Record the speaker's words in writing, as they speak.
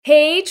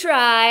Hey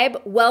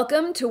tribe,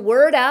 welcome to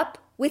Word Up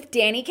with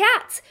Danny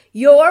Katz,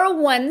 your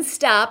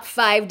one-stop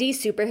 5D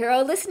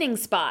superhero listening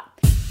spot.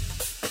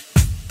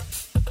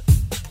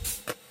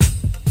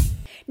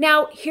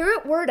 Now, here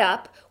at Word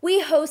Up,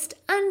 we host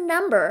a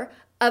number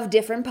of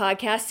different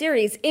podcast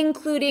series,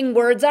 including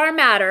Words Are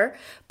Matter,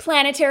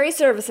 planetary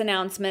service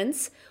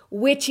announcements,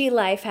 witchy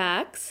life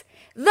hacks,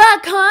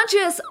 the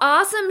Conscious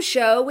Awesome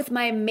Show with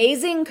my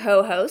amazing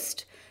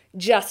co-host,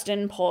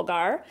 Justin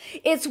Polgar.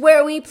 It's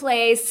where we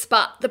play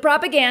Spot the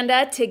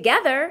Propaganda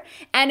together,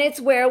 and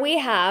it's where we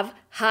have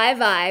high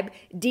vibe,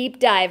 deep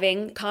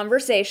diving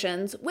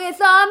conversations with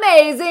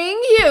amazing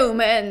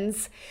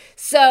humans.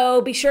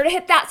 So be sure to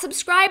hit that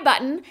subscribe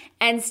button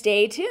and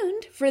stay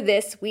tuned for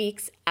this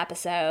week's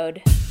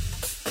episode.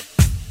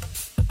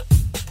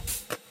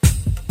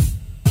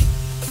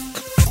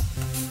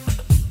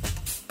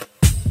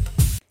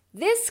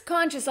 This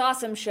Conscious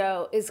Awesome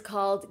show is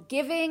called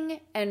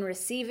Giving and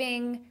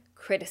Receiving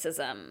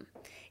Criticism.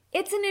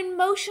 It's an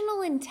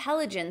emotional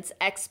intelligence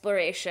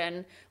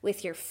exploration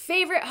with your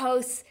favorite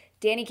hosts,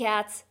 Danny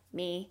Katz,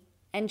 me,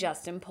 and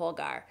Justin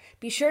Polgar.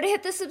 Be sure to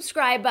hit the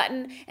subscribe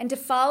button and to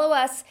follow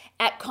us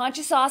at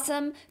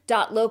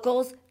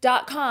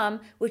consciousawesome.locals.com,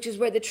 which is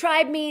where the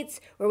tribe meets,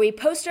 where we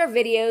post our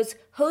videos,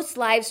 host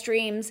live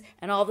streams,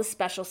 and all the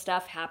special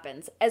stuff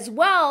happens. As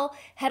well,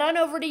 head on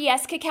over to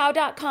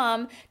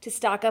yescacao.com to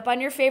stock up on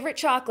your favorite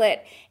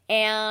chocolate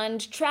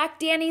and track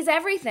Danny's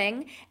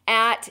everything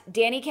at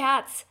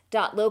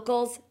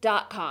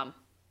dannykatz.locals.com.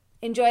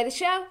 Enjoy the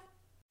show.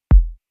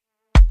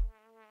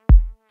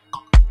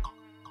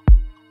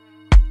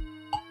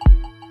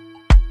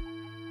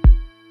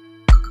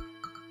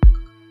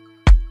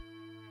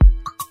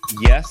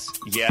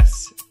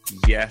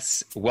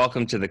 Yes.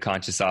 Welcome to the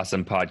Conscious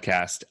Awesome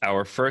podcast,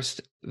 our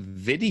first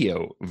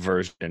video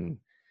version.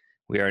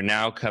 We are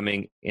now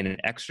coming in an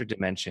extra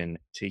dimension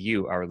to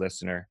you, our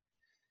listener.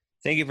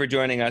 Thank you for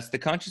joining us. The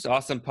Conscious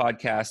Awesome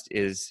podcast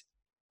is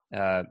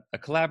a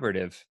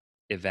collaborative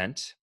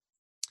event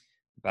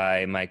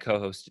by my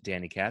co-host,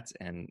 Danny Katz,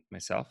 and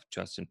myself,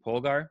 Justin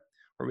Polgar,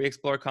 where we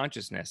explore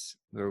consciousness,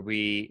 where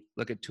we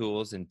look at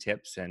tools and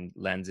tips and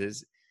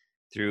lenses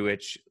through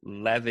which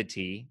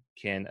levity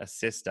can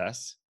assist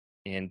us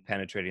in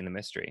penetrating the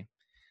mystery.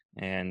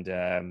 And,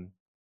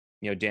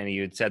 Danny,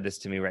 you had said this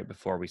to me right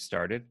before we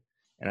started,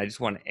 and I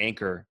just want to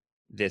anchor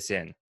this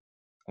in.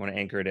 I want to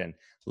anchor it in.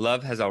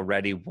 Love has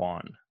already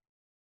won.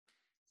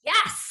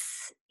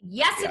 Yes,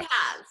 it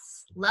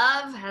has.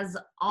 Love has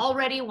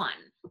already won.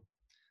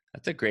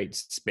 That's a great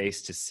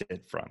space to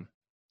sit from.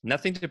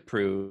 Nothing to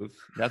prove,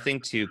 nothing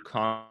to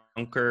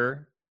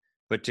conquer,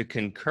 but to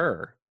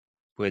concur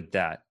with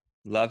that.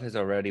 Love has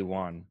already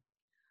won.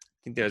 I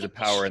think there's a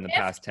power in the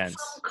past tense.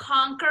 From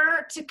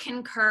conquer to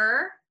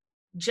concur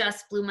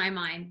just blew my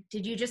mind.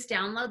 Did you just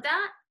download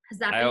that? Has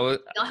that been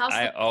Wheelhouse?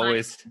 I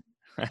always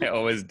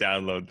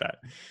download that.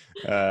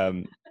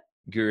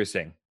 Guru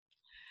Singh.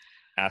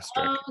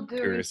 Asterisk.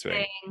 Guru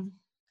Singh.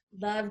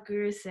 Love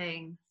Guru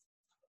Singh.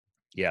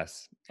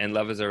 Yes. And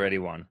love has already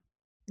won.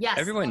 Yes.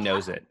 Everyone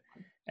knows it.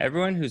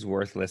 Everyone who's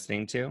worth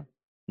listening to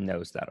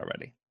knows that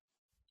already.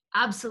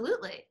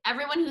 Absolutely.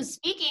 Everyone who's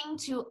speaking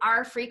to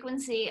our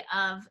frequency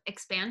of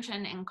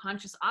expansion and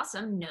conscious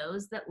awesome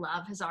knows that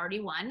love has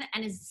already won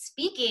and is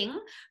speaking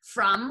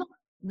from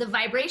the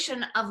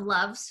vibration of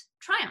love's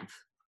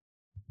triumph.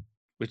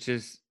 Which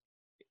is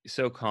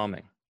so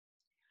calming.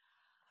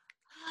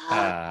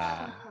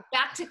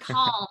 Back to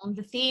calm,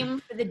 the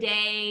theme for the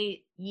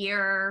day,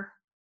 year,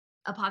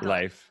 apocalypse.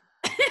 Life.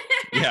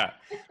 Yeah.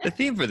 The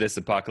theme for this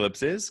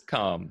apocalypse is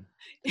calm.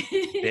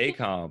 Stay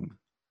calm.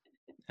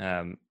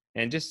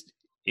 And just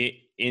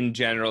in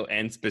general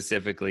and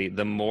specifically,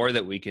 the more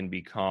that we can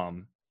be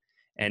calm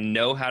and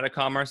know how to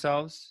calm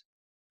ourselves,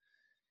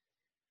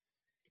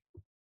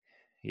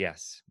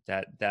 yes,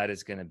 that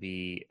is going to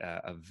be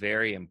a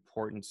very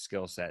important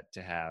skill set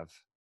to have.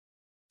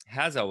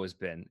 Has always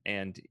been,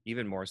 and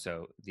even more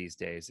so these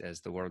days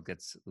as the world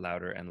gets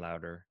louder and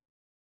louder,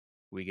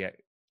 we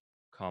get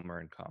calmer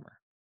and calmer.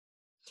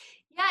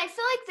 Yeah, I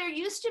feel like there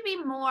used to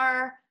be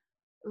more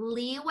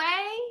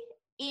leeway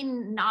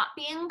in not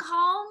being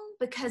calm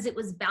because it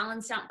was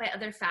balanced out by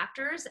other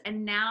factors.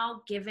 And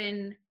now,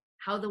 given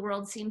how the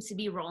world seems to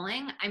be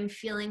rolling, I'm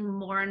feeling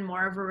more and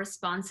more of a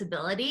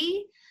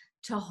responsibility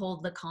to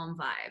hold the calm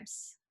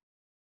vibes.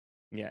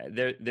 Yeah,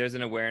 there's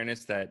an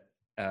awareness that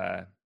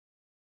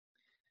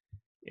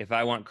if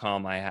I want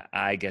calm,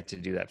 I get to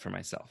do that for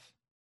myself.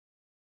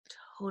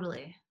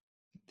 Totally.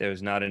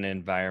 There's not an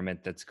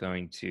environment that's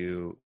going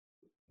to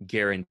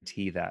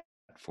guarantee that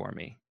for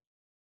me.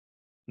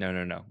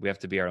 No. We have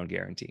to be our own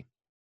guarantee.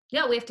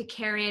 Yeah, we have to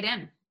carry it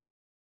in.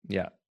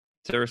 Yeah,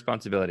 it's a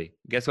responsibility.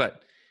 Guess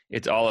what?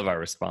 It's all of our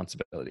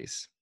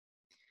responsibilities.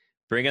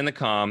 Bring in the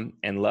calm,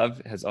 and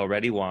love has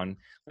already won.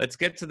 Let's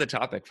get to the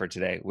topic for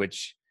today,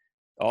 which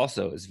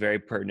also is very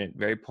pertinent,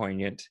 very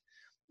poignant,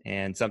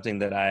 and something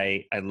that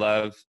I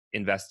love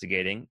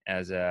investigating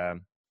as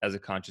a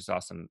conscious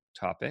awesome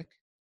topic,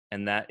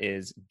 and that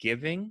is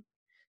giving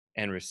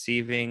and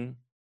receiving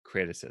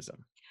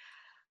criticism.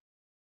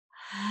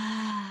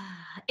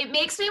 It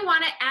makes me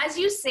want to, as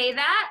you say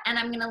that, and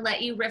I'm going to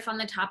let you riff on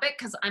the topic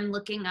because I'm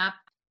looking up,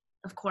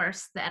 of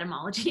course, the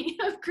etymology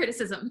of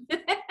criticism.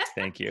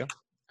 Thank you.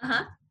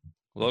 Uh-huh.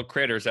 Little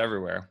critters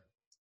everywhere.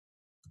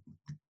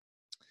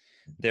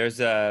 There's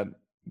an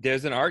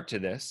art to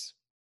this.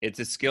 It's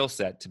a skill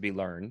set to be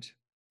learned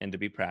and to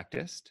be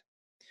practiced.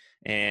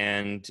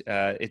 And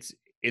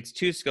it's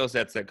two skill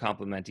sets that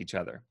complement each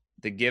other.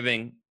 The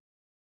giving,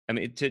 I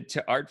mean,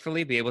 to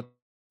artfully be able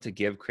to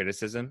give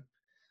criticism,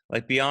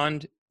 like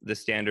beyond the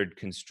standard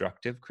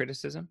constructive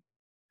criticism,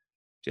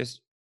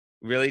 just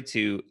really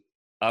to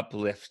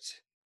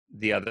uplift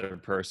the other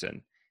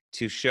person,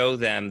 to show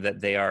them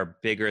that they are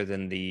bigger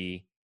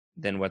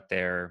than what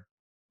they're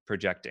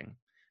projecting,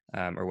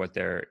 or what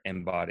they're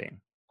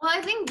embodying. Well,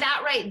 I think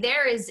that right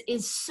there is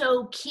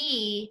so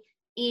key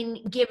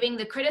in giving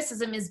the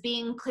criticism, is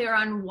being clear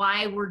on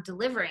why we're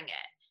delivering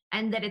it,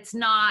 and that it's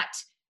not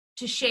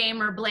to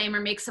shame or blame or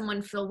make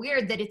someone feel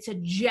weird, that it's a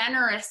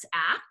generous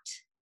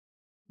act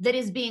that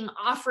is being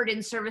offered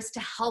in service to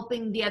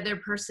helping the other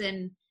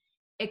person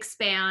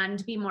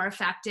expand, be more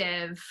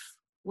effective,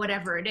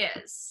 whatever it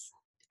is.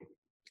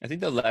 I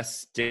think the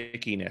less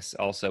stickiness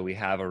also we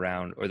have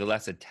around, or the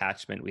less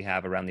attachment we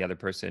have around the other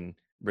person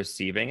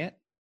receiving it,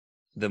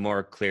 the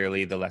more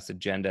clearly, the less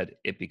agenda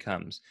it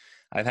becomes.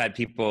 I've had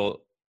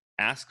people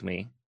ask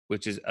me,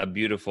 which is a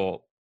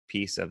beautiful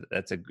piece of,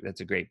 that's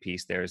a great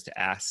piece there, is to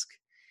ask,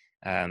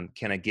 can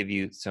I give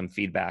you some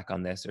feedback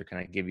on this, or can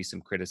I give you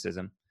some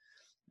criticism?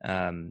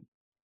 And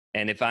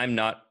if I'm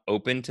not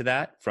open to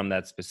that from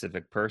that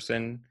specific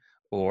person,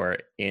 or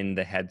in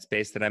the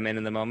headspace that I'm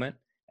in the moment,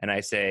 and I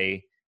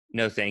say,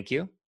 no, thank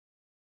you.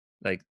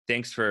 Like,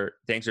 thanks, or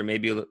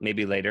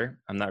maybe later.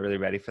 I'm not really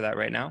ready for that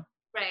right now.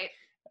 Right.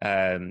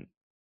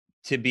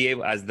 To be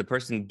able, as the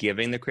person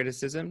giving the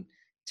criticism,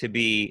 to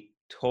be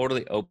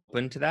totally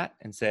open to that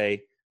and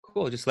say,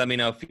 cool, just let me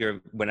know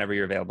whenever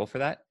you're available for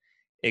that.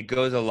 It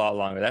goes a lot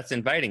longer. That's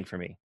inviting for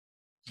me.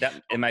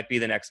 That it might be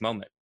the next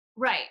moment.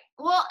 Right.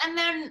 Well, and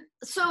then,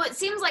 so it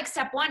seems like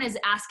step one is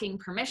asking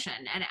permission,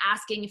 and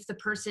asking if the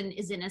person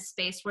is in a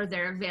space where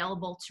they're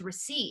available to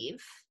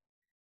receive.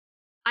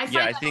 I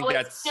think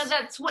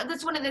that's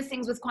one of the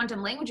things with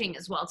quantum languaging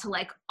as well, to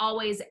like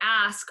always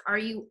ask, are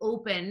you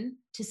open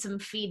to some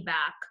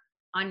feedback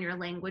on your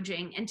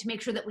languaging, and to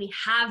make sure that we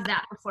have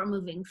that before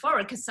moving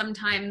forward. Because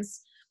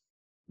sometimes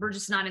we're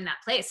just not in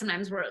that place.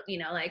 Sometimes we're,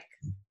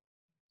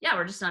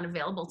 we're just not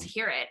available to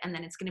hear it. And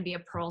then it's going to be a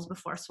pearls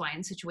before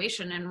swine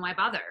situation. And why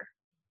bother?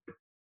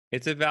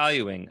 It's a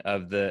valuing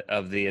of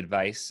the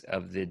advice,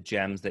 of the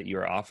gems that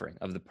you're offering,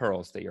 of the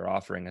pearls that you're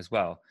offering as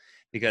well.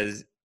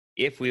 Because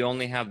if we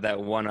only have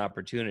that one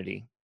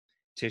opportunity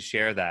to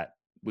share that,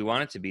 we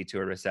want it to be to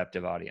a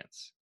receptive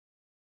audience.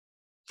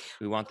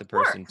 We want the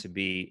person to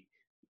be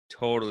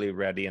totally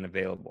ready and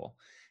available.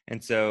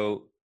 And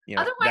so,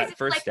 otherwise that it's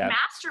first like step,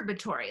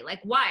 masturbatory. Like,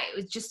 why? It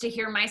was just to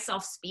hear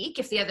myself speak.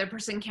 If the other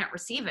person can't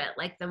receive it,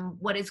 like, then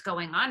what is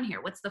going on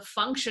here? What's the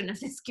function of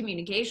this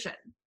communication?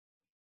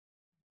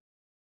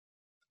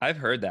 I've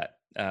heard that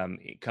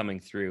coming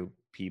through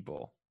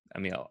people,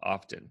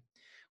 often,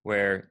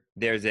 where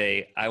there's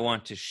I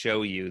want to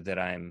show you that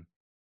I'm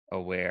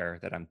aware,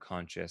 that I'm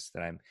conscious,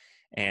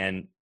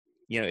 and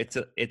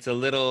it's a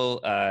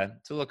little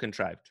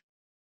contrived,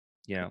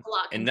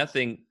 and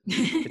nothing,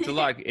 it's a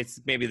lot,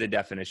 it's maybe the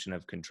definition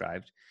of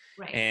contrived.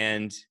 Right.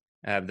 And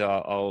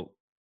though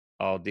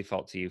I'll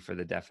default to you for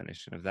the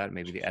definition of that,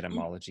 maybe the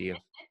etymology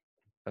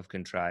of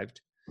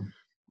contrived.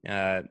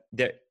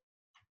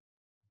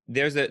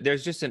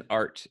 There's just an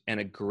art and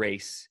a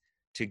grace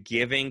to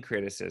giving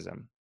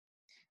criticism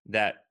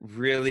that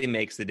really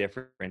makes the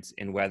difference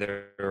in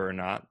whether or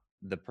not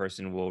the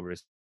person will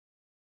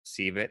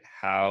receive it,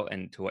 how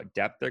and to what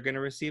depth they're going to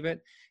receive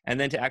it, and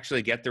then to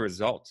actually get the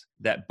result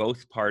that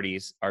both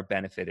parties are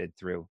benefited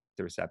through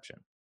the reception.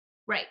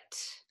 Right.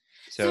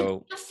 So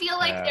do you feel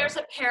like there's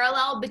a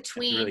parallel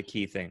between, that's a really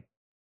key thing.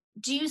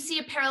 Do you see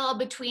a parallel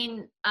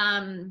between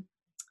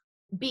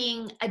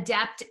being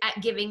adept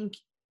at giving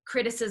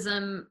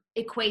criticism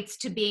equates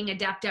to being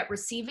adept at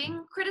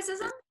receiving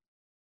criticism?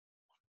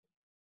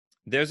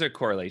 There's a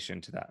correlation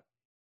to that.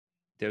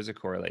 There's a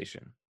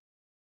correlation,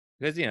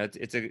 because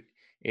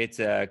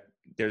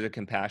there's a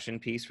compassion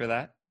piece for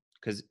that.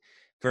 Because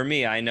for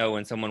me, I know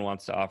when someone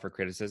wants to offer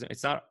criticism,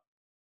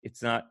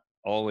 it's not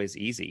always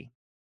easy.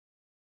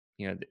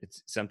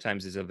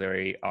 Sometimes it's a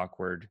very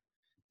awkward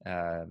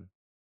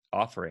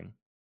offering.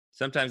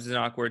 Sometimes it's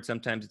awkward.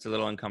 Sometimes it's a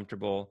little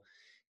uncomfortable,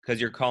 because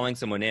you're calling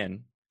someone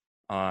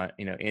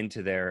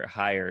into their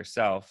higher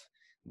self.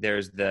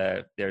 There's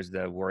the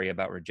worry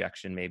about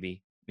rejection.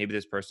 Maybe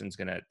this person's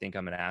going to think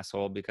I'm an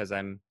asshole because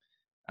I'm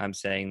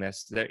saying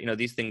this.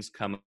 These things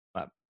come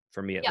up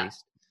for me, at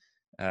least.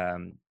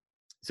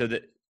 So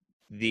that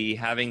the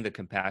having the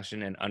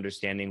compassion and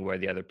understanding where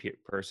the other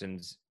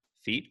person's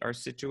feet are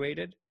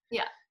situated,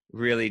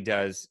 really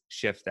does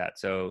shift that.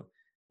 So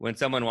when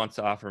someone wants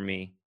to offer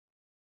me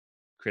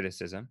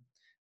criticism,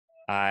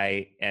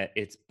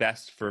 it's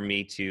best for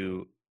me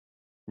to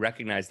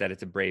recognize that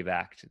it's a brave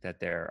act that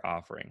they're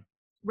offering.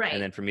 Right.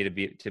 And then for me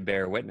to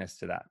bear witness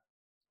to that,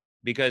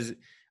 because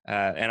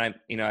and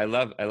I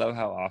love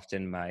how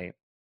often my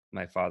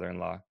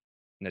father-in-law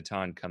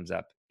Natan comes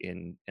up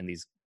in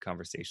these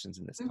conversations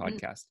in this Mm-hmm.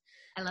 podcast.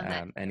 I love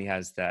that. And he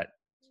has that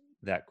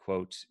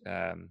quote,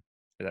 or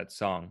that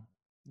song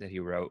that he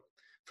wrote: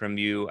 "From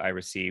you I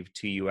receive,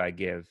 to you I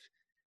give,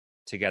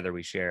 together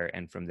we share,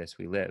 and from this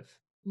we live."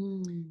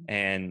 Mm.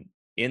 And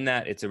in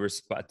that, it's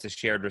a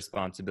shared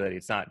responsibility.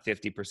 It's not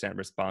 50%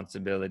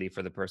 responsibility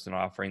for the person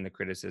offering the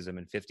criticism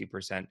and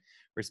 50%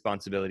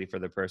 responsibility for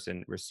the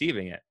person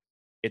receiving it.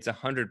 It's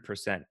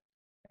 100%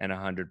 and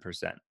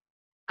 100%.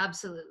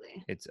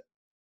 Absolutely. It's,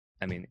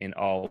 I mean, in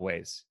all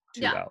ways,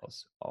 two Yeah.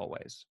 L's,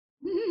 always.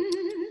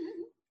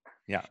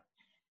 Yeah.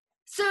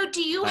 So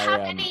do you I,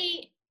 have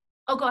any,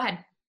 oh, go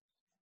ahead.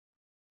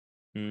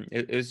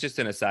 it was just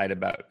an aside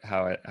about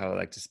how I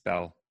like to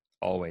spell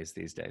always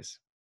these days,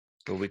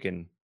 but we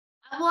can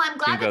Well, I'm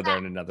glad go that there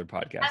in another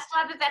podcast.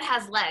 I'm glad that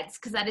has legs,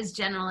 because that is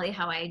generally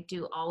how I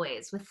do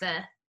always, with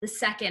the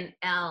second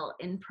L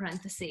in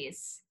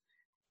parentheses.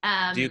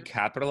 Do you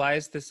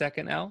capitalize the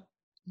second L?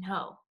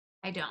 No,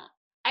 I don't.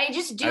 I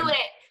just do I've,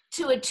 it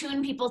to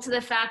attune people to the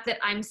fact that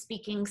I'm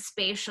speaking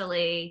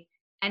spatially,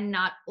 and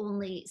not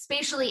only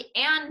spatially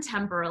and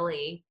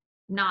temporally,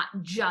 not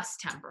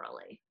just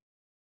temporally.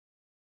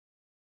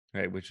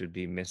 right, which would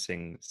be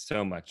missing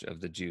so much of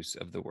the juice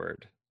of the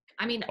word.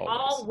 I mean,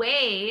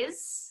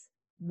 Always.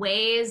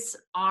 ways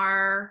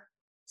are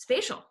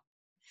spatial.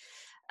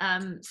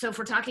 So if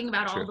we're talking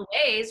about True. all the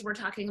ways, we're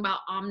talking about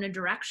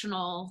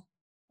omnidirectional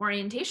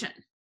orientation.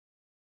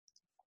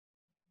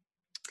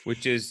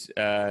 Which is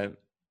a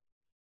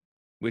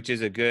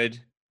good,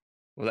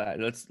 well,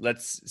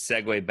 let's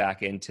segue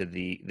back into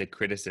the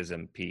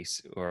criticism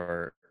piece,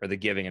 or the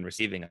giving and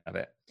receiving of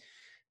it.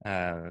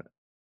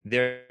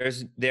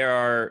 There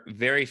are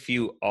very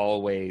few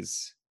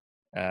always,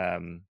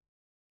 there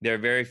are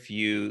very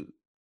few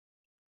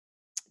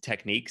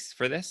techniques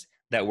for this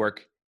that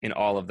work in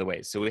all of the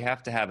ways. So we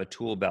have to have a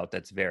tool belt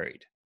that's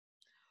varied.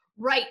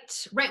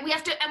 Right. We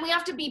have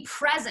to be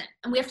present,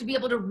 and we have to be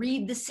able to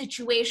read the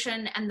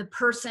situation and the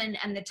person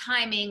and the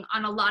timing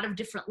on a lot of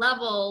different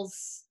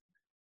levels.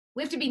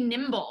 We have to be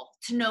nimble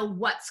to know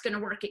what's going to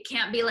work. It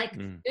can't be like,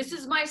 this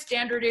is my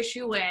standard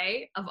issue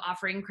way of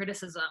offering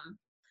criticism.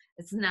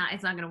 It's not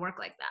going to work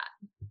like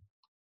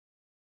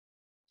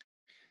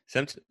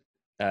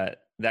that.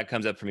 That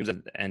comes up from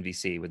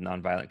NVC with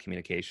nonviolent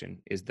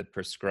communication, is the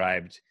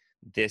prescribed,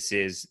 these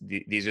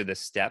are the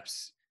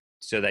steps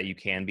so that you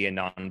can be a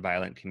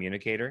nonviolent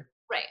communicator.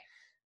 Right.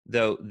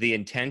 Though the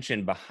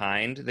intention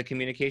behind the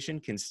communication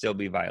can still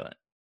be violent.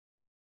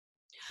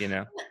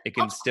 It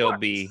can still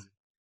be,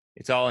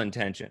 it's all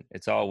intention.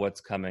 It's all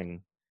what's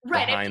coming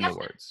behind the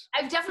words.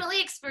 I've definitely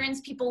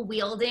experienced people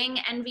wielding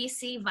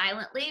NVC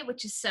violently,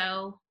 which is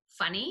so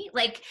funny.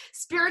 Like,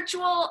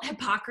 spiritual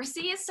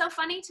hypocrisy is so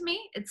funny to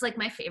me. It's like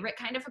my favorite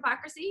kind of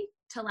hypocrisy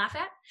to laugh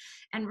at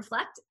and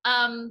reflect.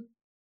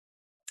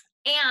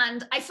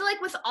 And I feel like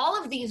with all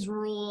of these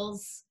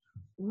rules,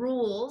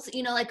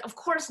 like, of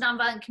course,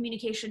 nonviolent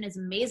communication is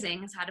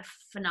amazing. It's had a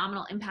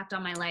phenomenal impact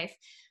on my life.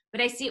 But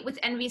I see it with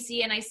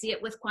NVC, and I see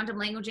it with quantum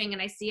languaging,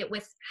 and I see it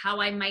with how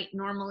I might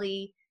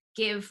normally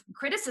give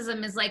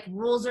criticism, is like,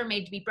 rules are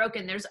made to be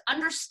broken. There's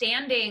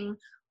understanding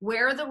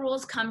where the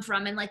rules come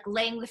from and like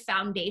laying the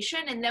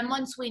foundation. And then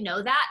once we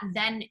know that,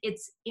 then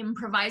it's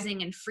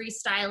improvising and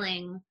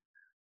freestyling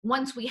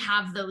once we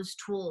have those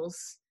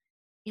tools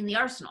in the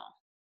arsenal.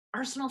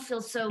 Arsenal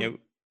feels so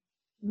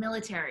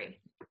military.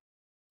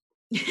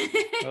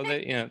 Well,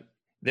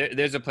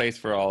 there's a place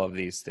for all of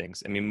these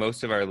things. I mean,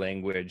 most of our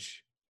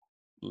language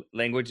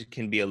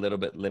can be a little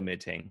bit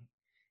limiting,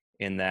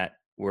 in that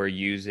we're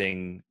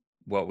using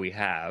what we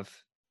have,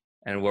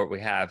 and what we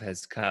have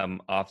has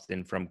come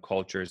often from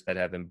cultures that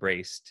have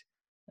embraced,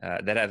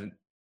 that have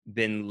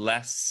been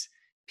less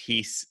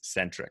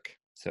peace-centric,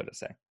 so to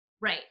say.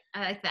 Right.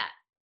 I like that.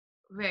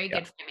 Very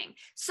good framing.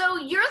 So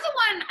you're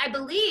the one, I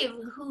believe,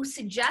 who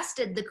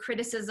suggested the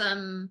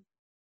criticism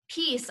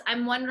piece.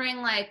 I'm wondering,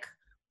 like,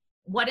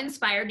 what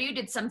inspired you?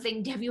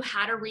 Have you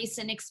had a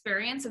recent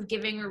experience of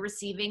giving or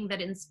receiving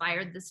that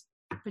inspired this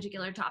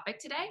particular topic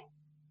today?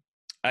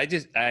 I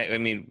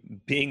mean,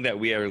 being that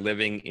we are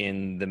living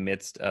in the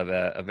midst of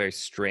a very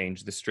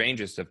the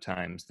strangest of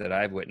times that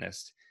I've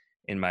witnessed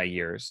in my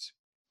years,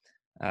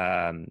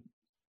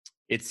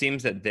 it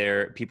seems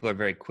that people are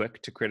very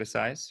quick to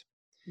criticize,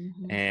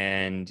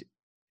 and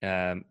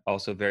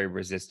also very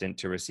resistant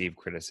to receive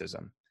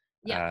criticism.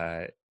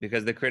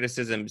 Because the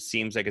criticism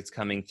seems like it's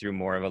coming through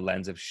more of a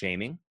lens of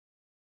shaming.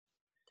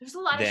 There's a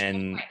lot of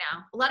shaming right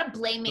now. A lot of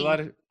blaming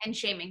and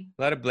shaming.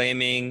 A lot of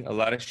blaming, a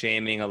lot of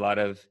shaming, a lot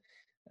of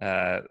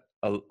a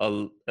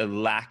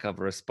lack of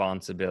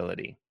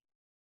responsibility,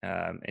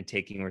 and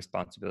taking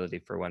responsibility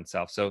for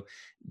oneself. So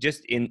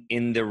just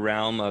in the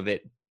realm of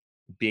it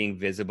being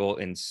visible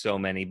in so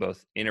many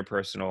both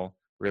interpersonal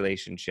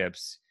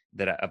relationships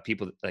of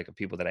people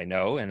that I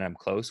know and I'm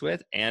close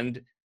with,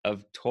 and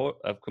of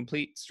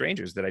complete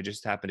strangers that I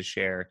just happen to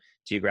share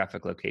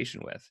geographic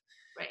location with.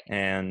 Right.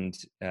 And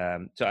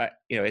so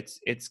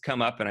it's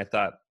come up, and I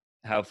thought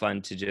how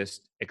fun to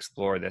just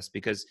explore this,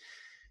 because,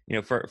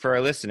 for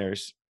our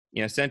listeners,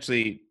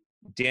 essentially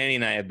Danny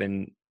and I have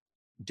been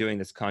doing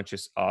this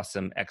conscious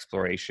awesome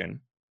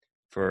exploration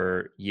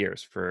for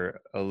years,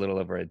 for a little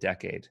over a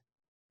decade,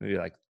 maybe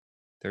like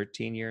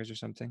 13 years or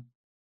something.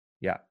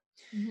 Yeah.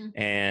 Mm-hmm.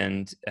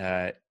 And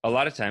a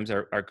lot of times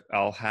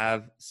I'll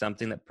have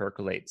something that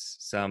percolates,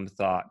 some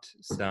thought,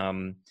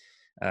 some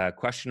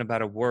question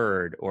about a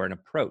word or an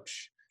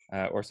approach,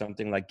 or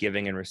something like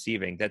giving and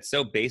receiving. That's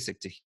so basic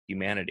to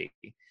humanity,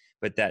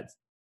 but that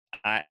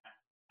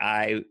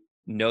I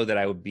know that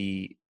I would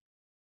be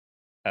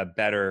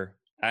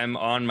I'm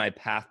on my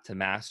path to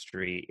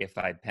mastery if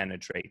I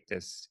penetrate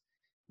this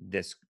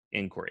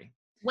inquiry.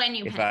 When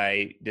you If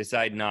penetrate. I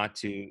decide not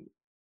to,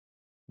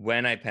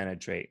 when I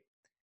penetrate,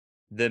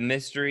 the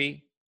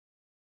mystery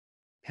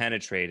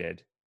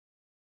penetrated.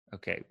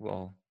 Okay,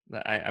 well,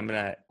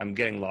 I'm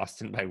getting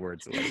lost in my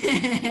words a little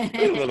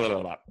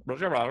bit.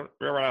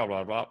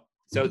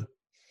 So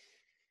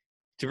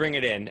to bring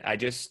it in, I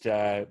just,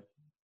 and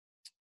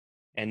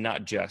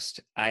not just,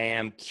 I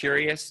am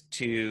curious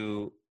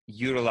to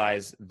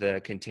utilize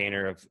the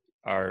container of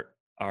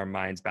our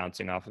minds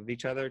bouncing off of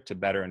each other to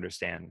better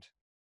understand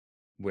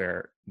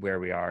where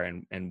we are,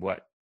 and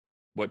what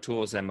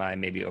tools am I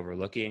maybe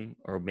overlooking,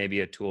 or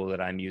maybe a tool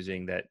that I'm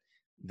using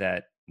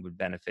that would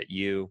benefit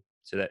you,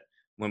 so that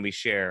when we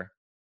share,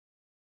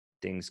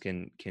 things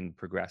can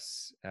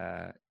progress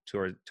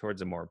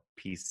towards a more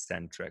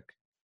peace-centric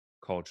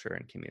culture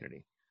and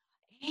community.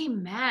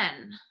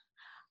 Amen.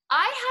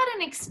 I had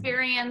an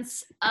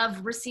experience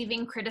of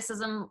receiving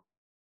criticism.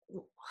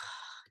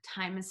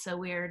 Time is so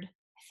weird.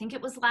 I think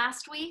it was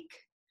last week.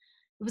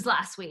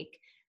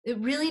 It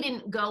really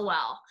didn't go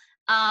well.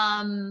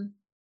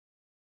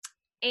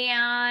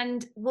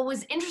 And what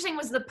was interesting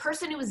was the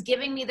person who was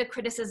giving me the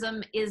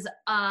criticism is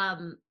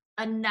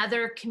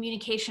another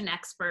communication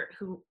expert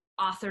who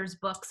authors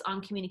books on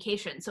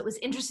communication. So it was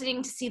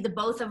interesting to see the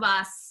both of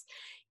us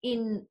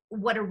in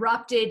what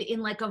erupted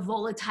in like a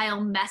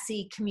volatile,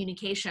 messy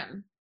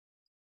communication.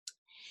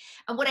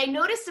 And what I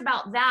noticed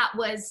about that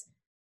was,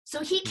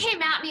 so he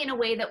came at me in a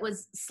way that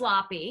was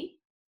sloppy,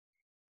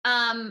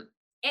 and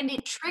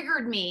it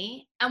triggered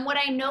me. And what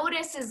I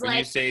noticed is, when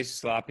you say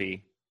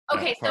sloppy,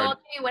 okay, so I'll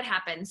tell you what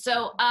happened.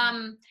 So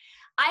I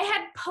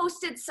had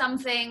posted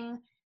something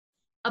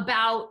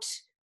about,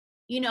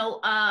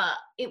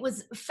 it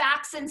was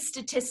facts and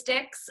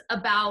statistics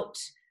about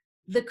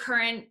the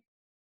current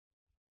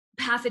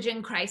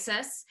pathogen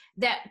crisis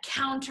that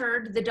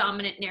countered the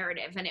dominant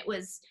narrative.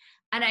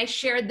 And I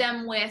shared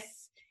them with,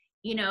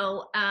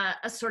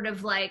 a sort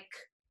of like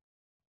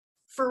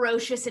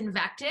ferocious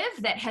invective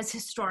that has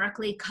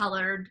historically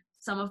colored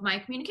some of my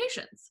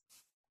communications.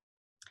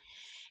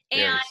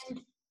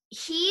 And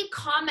he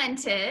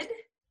commented,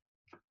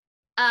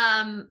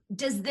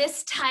 does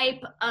this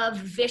type of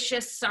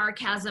vicious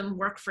sarcasm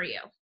work for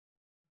you?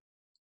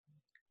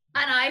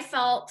 And I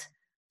felt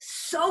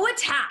so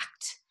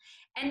attacked.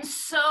 And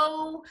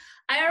so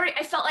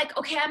I felt like,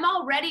 okay, I'm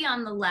already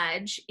on the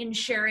ledge in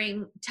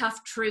sharing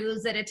tough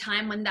truths at a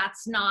time when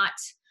that's not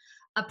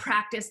a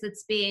practice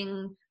that's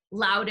being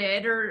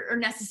lauded or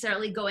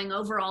necessarily going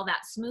over all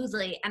that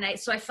smoothly. And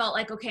so I felt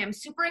like, okay, I'm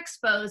super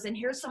exposed, and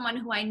here's someone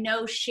who I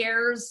know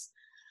shares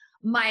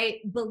my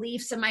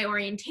beliefs and my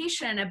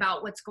orientation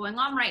about what's going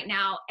on right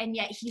now, and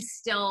yet he's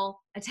still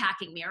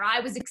attacking me, or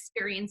I was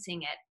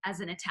experiencing it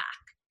as an attack.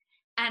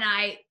 And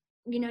I,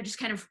 just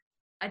kind of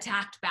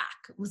attacked back.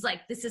 It was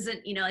like, this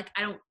isn't,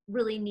 I don't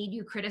really need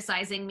you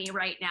criticizing me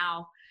right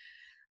now,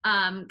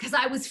 because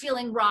I was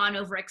feeling raw and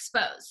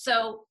overexposed.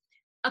 So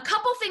a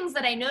couple things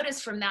that I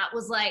noticed from that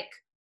was like,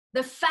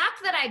 the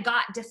fact that I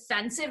got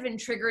defensive and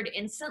triggered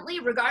instantly,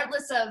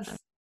 regardless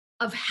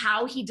of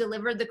how he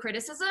delivered the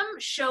criticism,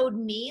 showed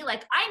me,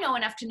 like, I know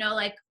enough to know,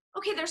 like,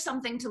 okay, there's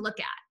something to look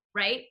at,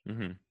 right?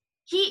 Mm-hmm.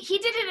 He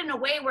did it in a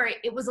way where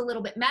it was a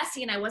little bit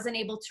messy, and I wasn't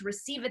able to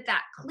receive it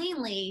that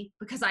cleanly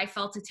because I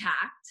felt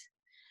attacked.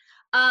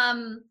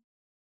 And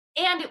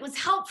it was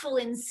helpful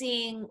in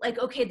seeing, like,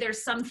 okay,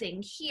 there's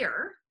something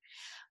here.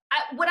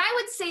 What I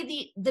would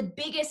say the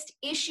biggest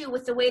issue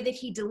with the way that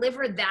he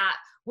delivered that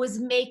was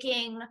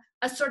making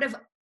a sort of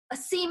a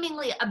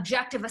seemingly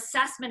objective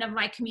assessment of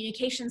my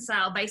communication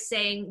style by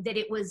saying that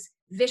it was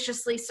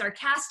viciously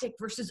sarcastic,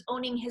 versus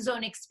owning his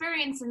own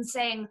experience and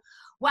saying,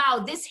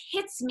 wow, this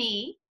hits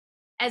me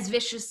as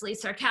viciously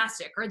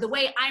sarcastic, or the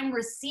way I'm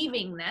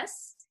receiving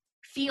this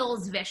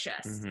feels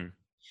vicious. Mm-hmm.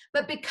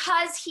 But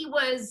because he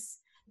was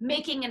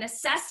making an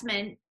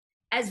assessment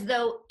as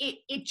though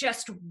it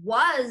just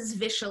was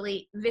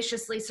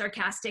viciously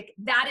sarcastic,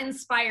 that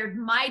inspired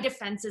my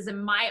defenses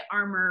and my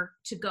armor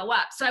to go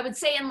up. So I would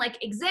say, in like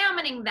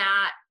examining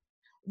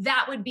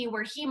that would be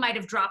where he might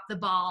have dropped the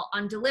ball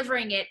on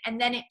delivering it.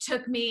 And then it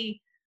took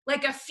me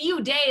like a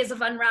few days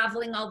of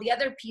unraveling all the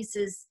other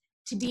pieces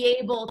to be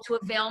able to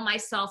avail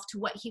myself to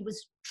what he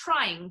was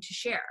trying to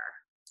share.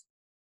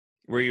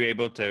 Were you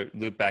able to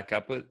loop back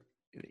up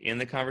in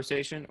the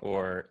conversation,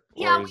 or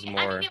Yeah, it was I mean,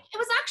 more? it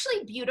was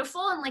actually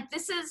beautiful. And like,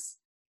 this is,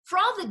 for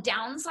all the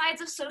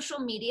downsides of social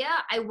media,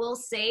 I will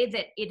say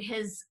that it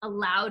has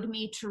allowed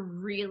me to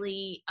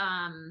really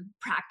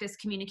practice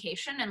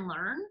communication and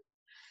learn.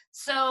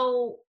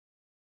 So,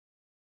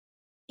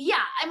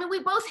 yeah, I mean, we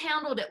both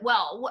handled it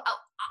well.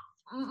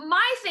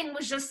 My thing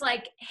was just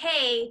like,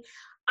 hey,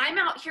 I'm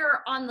out here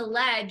on the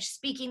ledge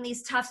speaking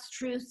these tough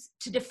truths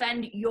to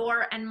defend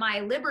your and my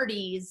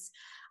liberties.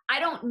 I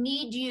don't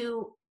need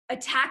you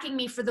attacking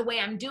me for the way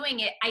I'm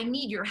doing it. I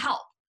need your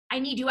help. I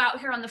need you out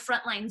here on the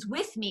front lines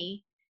with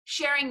me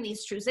sharing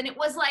these truths. And it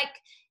was like,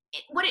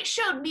 what it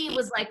showed me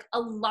was like a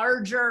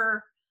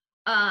larger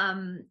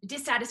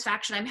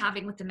dissatisfaction I'm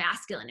having with the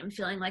masculine. I'm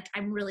feeling like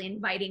I'm really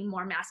inviting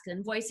more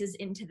masculine voices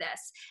into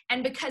this.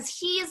 And because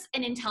he's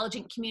an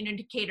intelligent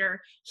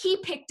communicator, he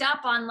picked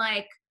up on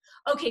like,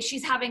 okay,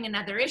 she's having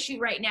another issue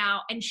right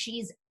now and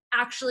she's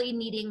actually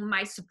needing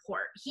my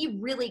support. He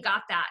really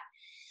got that.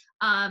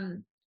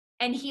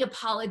 And he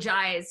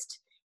apologized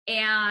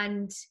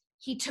and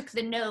he took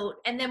the note.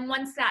 And then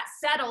once that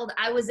settled,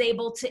 I was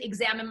able to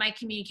examine my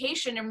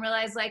communication and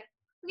realize like,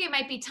 okay, it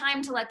might be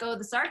time to let go of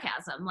the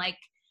sarcasm. Like,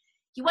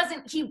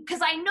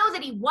 because I know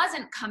that he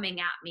wasn't coming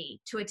at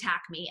me to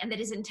attack me and that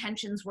his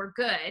intentions were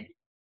good.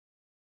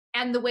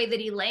 And the way that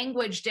he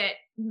languaged it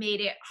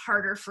made it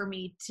harder for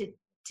me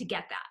to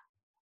get that.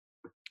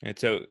 And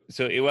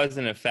so it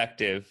wasn't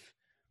effective.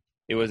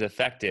 It was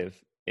effective.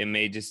 It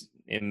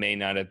may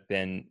not have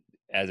been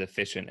as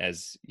efficient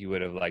as you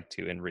would have liked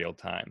to in real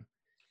time.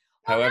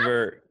 Well,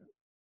 However,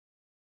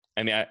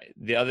 I mean,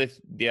 the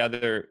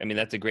other, I mean,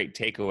 that's a great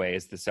takeaway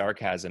is the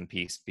sarcasm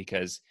piece,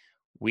 because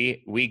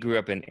we grew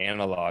up in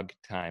analog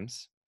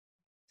times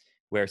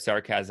where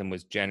sarcasm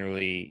was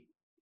generally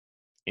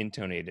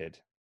intonated.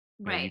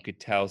 You know, right. you could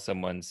tell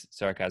someone's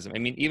sarcasm. I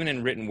mean, even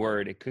in written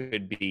word, it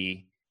could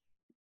be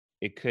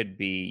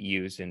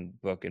used in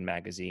book and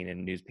magazine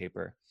and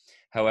newspaper.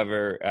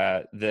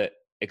 However, the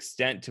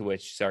extent to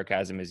which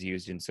sarcasm is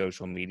used in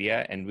social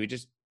media, and we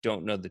just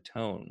don't know the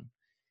tone.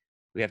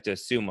 We have to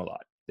assume a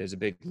lot. There's a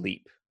big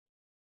leap.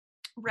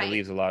 Right. That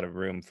leaves a lot of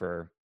room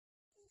for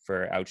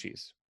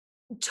ouchies.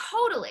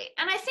 Totally.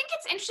 And I think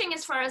it's interesting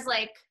as far as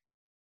like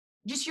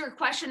just your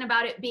question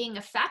about it being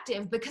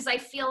effective, because I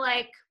feel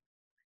like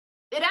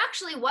it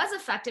actually was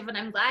effective. And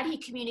I'm glad he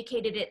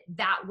communicated it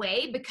that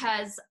way,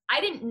 because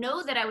I didn't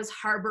know that I was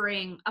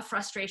harboring a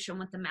frustration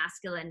with the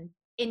masculine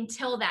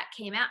until that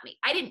came at me.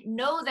 I didn't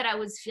know that I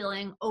was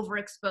feeling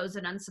overexposed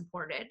and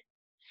unsupported.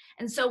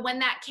 And so when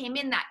that came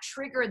in, that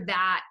triggered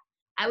that.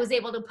 I was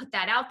able to put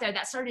that out there.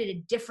 That started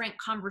a different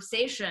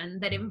conversation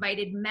that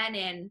invited men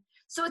in.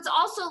 So it's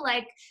also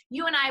like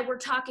you and I were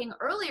talking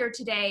earlier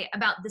today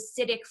about the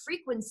Siddhic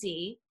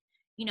frequency.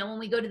 You know, when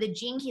we go to the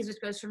gene keys,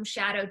 which goes from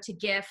shadow to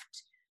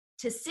gift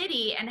to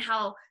Siddhi, and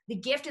how the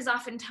gift is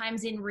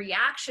oftentimes in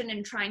reaction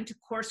and trying to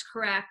course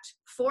correct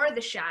for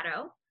the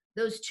shadow.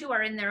 Those two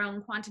are in their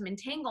own quantum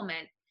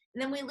entanglement.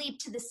 And then we leap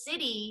to the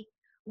Siddhi,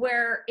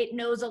 where it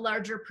knows a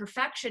larger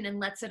perfection and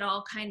lets it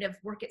all kind of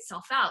work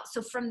itself out.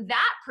 So from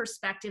that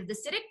perspective, the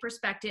Siddhic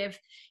perspective,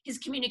 his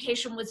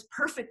communication was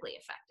perfectly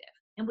effective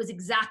and was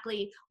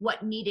exactly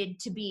what needed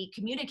to be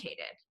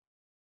communicated.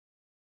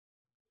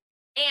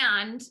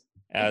 And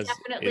as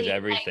definitely is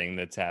everything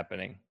that's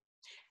happening.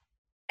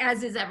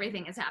 As is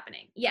everything that's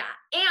happening. Yeah.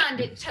 And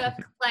it took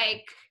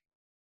like,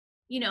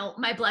 you know,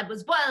 my blood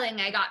was boiling.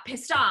 I got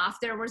pissed off.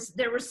 There was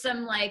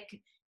some like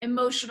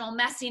emotional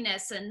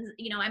messiness, and,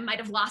 you know, I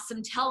might've lost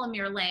some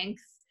telomere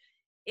length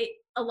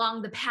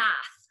along the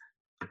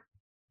path.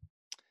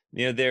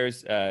 You know,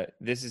 there's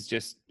this is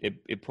just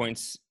it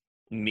points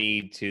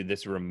me to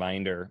this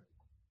reminder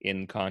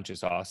in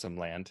conscious awesome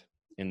land,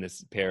 in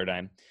this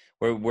paradigm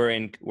where we're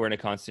in a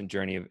constant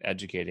journey of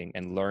educating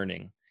and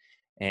learning,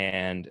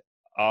 and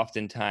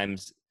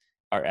oftentimes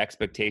our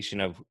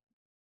expectation of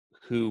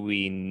who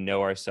we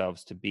know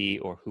ourselves to be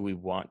or who we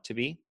want to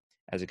be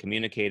as a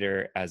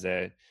communicator, as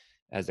a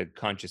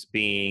conscious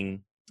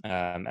being,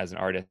 as an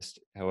artist,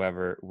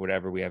 however,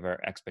 whatever we have our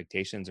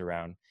expectations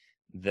around,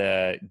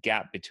 the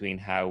gap between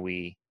how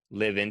we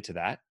live into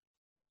that,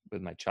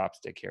 with my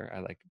chopstick here, I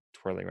like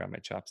twirling around my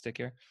chopstick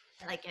here.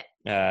 I like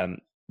it.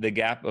 The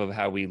gap of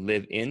how we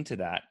live into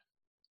that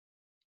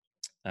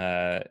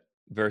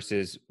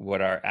versus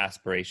what our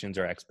aspirations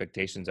or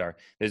expectations are.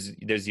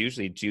 There's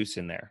usually juice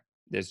in there.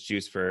 There's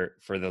juice for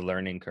the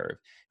learning curve,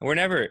 and we're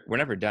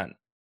never done.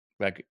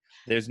 Like,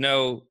 there's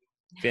no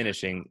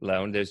finishing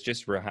line. There's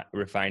just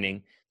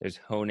refining. There's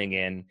honing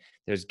in.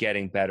 There's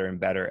getting better and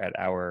better at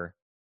our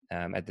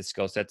at the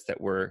skill sets that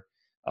we're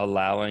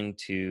allowing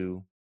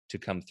to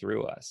come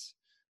through us.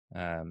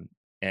 And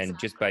exactly.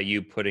 Just by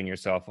you putting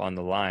yourself on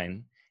the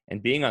line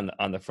and being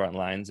on the front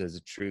lines as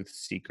a truth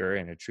seeker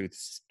and a truth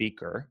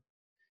speaker,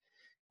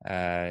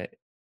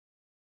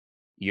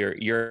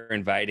 you're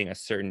inviting a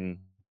certain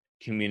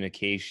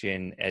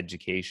communication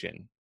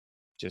education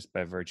just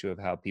by virtue of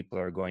how people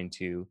are going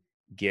to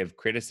give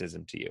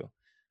criticism to you.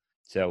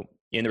 So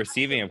in the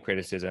receiving of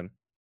criticism,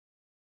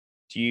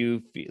 do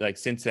you feel like,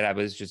 since that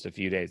was just a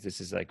few days,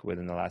 this is like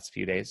within the last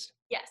few days?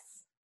 Yes.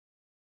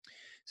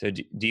 So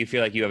do you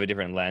feel like you have a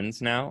different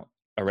lens now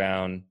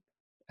around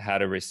how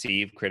to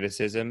receive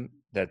criticism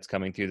that's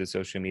coming through the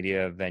social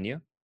media venue?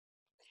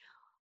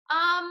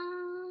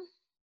 Um,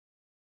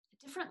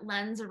 a different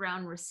lens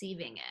around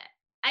receiving it.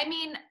 I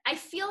mean, I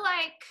feel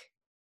like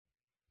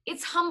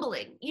it's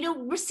humbling. You know,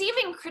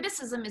 receiving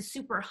criticism is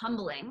super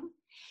humbling.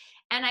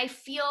 And I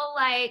feel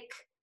like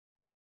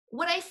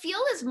what I feel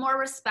is more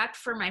respect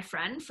for my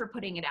friend for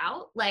putting it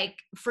out, like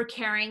for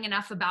caring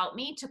enough about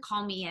me to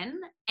call me in,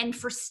 and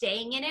for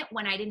staying in it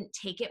when I didn't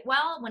take it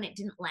well, when it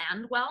didn't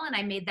land well. And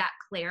I made that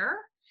clear.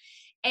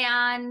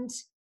 And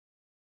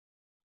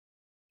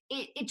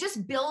it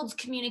just builds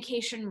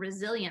communication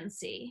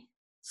resiliency.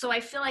 So I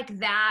feel like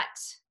that,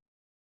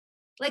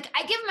 like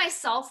I give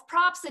myself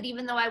props that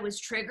even though I was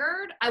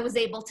triggered, I was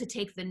able to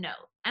take the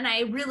note. And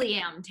I really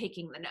am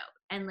taking the note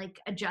and like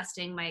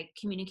adjusting my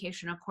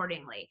communication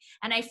accordingly.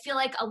 And I feel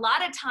like a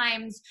lot of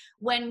times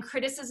when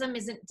criticism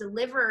isn't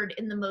delivered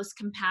in the most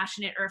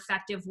compassionate or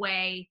effective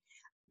way,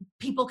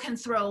 people can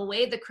throw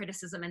away the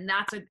criticism. And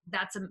that's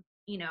a,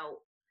 you know,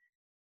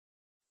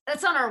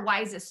 that's not our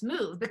wisest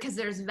move, because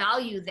there's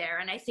value there.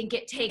 And I think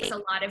it takes a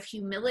lot of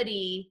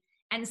humility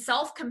and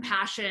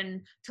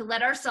self-compassion to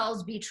let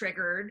ourselves be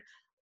triggered,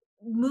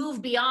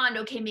 move beyond,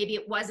 okay, maybe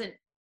it wasn't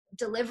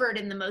delivered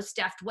in the most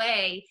deft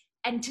way,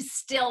 and to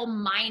still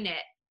mine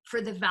it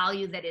for the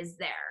value that is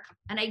there.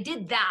 And I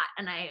did that.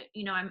 And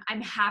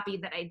I'm happy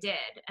that I did.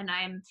 And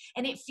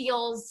it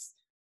feels,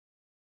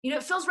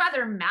 it feels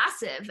rather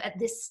massive at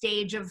this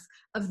stage of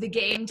the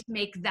game to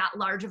make that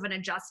large of an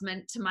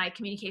adjustment to my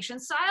communication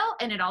style.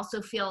 And it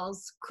also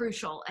feels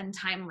crucial and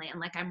timely, and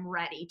like I'm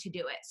ready to do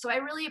it. So I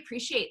really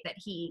appreciate that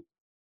he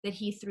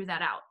threw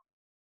that out.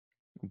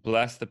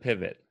 Bless the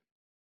pivot.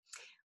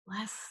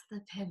 Bless the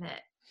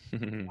pivot.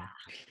 Yeah.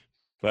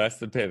 Bless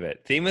the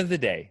pivot. Theme of the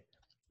day,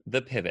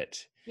 the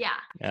pivot. Yeah.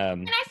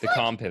 And I the feel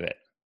calm pivot.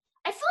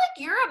 I feel like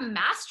you're a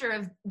master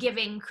of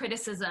giving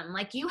criticism.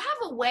 Like you have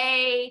a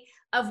way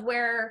of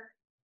where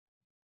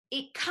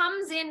it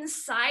comes in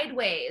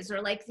sideways,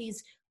 or like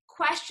these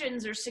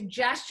questions or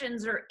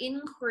suggestions or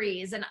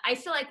inquiries. And I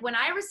feel like when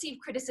I receive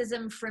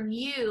criticism from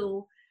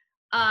you,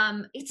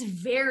 it's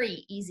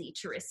very easy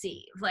to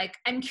receive. Like,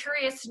 I'm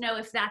curious to know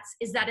if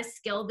is that a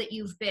skill that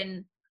you've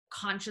been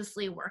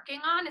consciously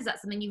working on? Is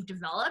that something you've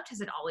developed? Has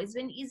it always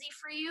been easy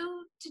for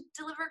you to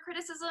deliver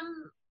criticism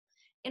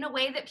in a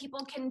way that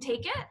people can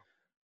take it?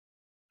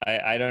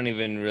 I don't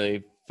even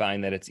really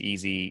find that it's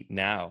easy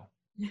now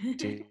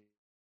to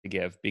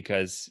give,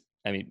 because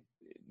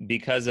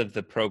because of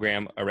the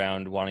program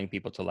around wanting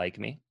people to like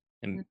me.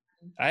 And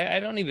I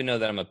don't even know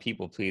that I'm a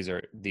people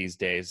pleaser these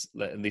days,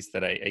 at least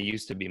that I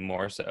used to be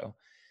more so.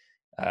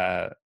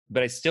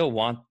 But I still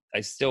want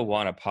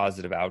a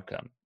positive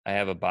outcome. I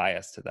have a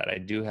bias to that. I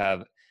do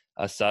have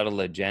a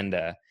subtle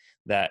agenda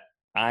that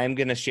I'm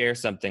going to share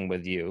something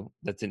with you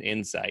that's an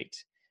insight,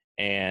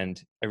 and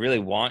I really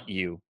want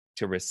you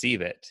to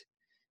receive it.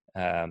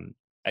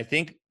 I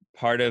think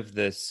part of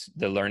the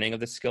learning of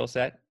the skill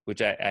set,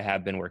 which I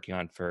have been working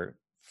on for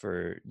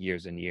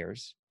years and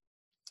years,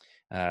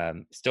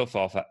 still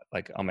fall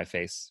like on my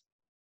face.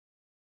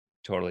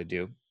 Totally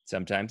do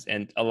sometimes.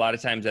 And a lot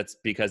of times that's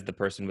because the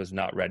person was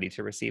not ready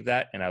to receive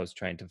that, and I was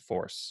trying to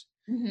force.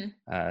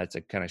 It's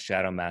a kind of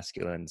shadow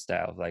masculine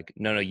style of like,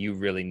 no, you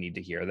really need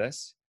to hear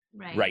this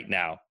right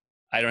now.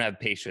 I don't have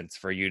patience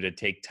for you to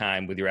take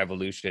time with your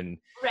evolution.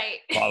 Right.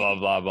 Blah,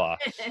 blah, blah,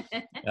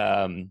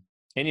 blah.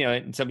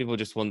 And some people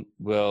just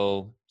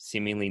will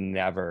seemingly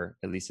never,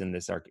 at least in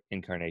this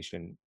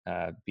incarnation,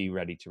 be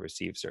ready to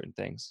receive certain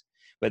things.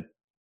 But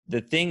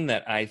the thing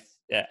that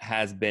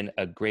has been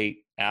a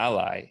great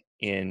ally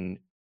in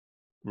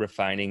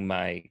refining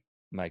my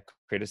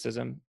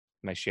criticism,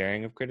 my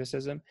sharing of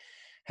criticism,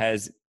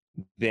 has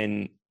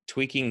been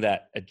tweaking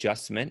that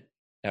adjustment,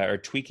 or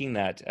tweaking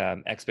that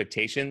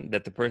expectation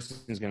that the person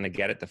is going to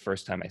get it the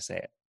first time I say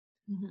it,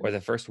 or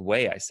the first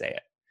way I say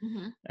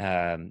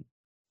it.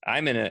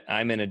 I'm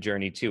in a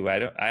journey too.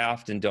 I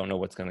often don't know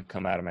what's going to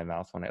come out of my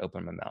mouth when I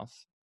open my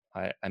mouth.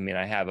 I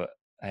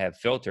have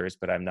filters,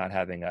 but I'm not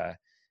having a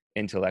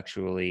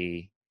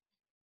intellectually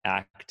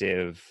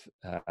active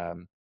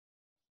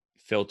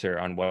filter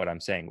on what I'm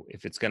saying.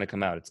 If it's going to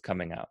come out, it's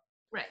coming out.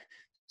 Right.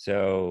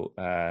 So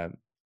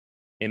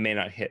it may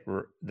not hit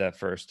the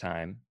first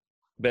time,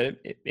 but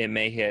it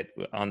may hit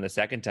on the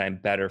second time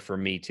better for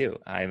me too.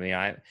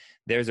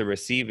 There's a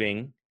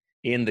receiving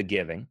in the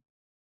giving.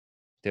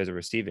 There's a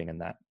receiving in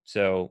that.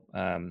 So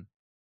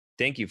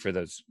thank you for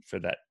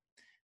that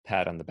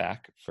pat on the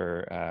back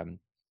for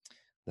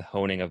the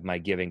honing of my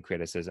giving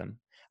criticism.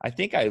 I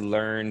think I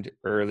learned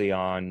early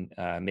on,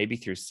 maybe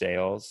through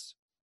sales,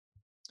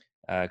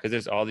 because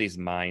there's all these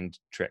mind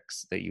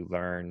tricks that you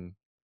learn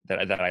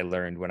that I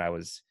learned when I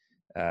was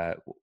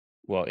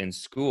in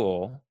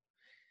school.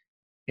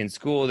 In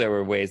school, there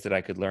were ways that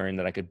I could learn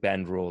that I could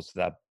bend rules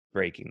without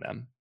breaking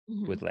them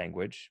with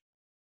language.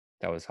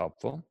 That was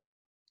helpful.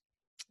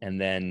 And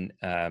then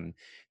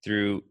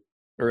through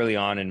early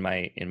on in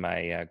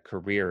my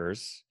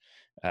careers,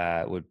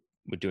 with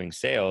doing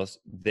sales,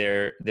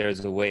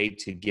 there's a way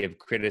to give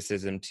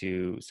criticism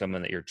to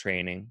someone that you're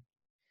training,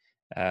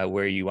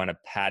 where you want to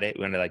pat it,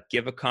 you want to like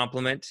give a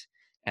compliment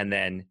and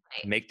then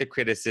Right. make the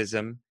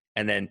criticism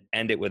and then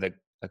end it with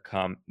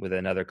with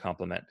another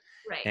compliment.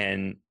 Right.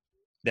 And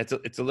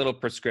it's a little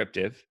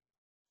prescriptive.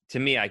 To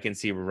me, I can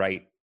see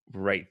right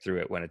through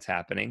it when it's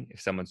happening.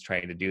 If someone's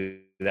trying to do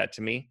that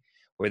to me,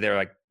 where they're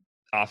like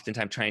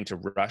oftentimes trying to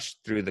rush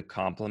through the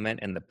compliment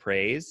and the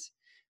praise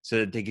so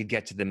that they could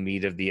get to the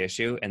meat of the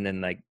issue and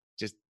then like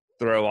just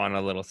throw on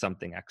a little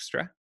something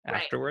extra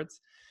Right.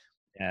 afterwards.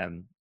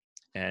 And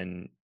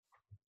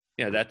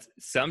that's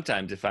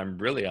sometimes, if I'm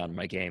really on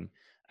my game,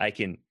 I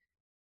can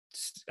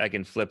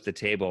flip the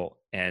table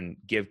and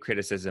give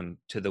criticism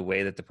to the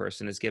way that the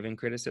person is giving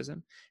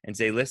criticism and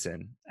say,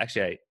 listen, I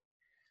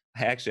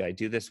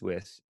do this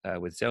with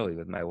Zoe,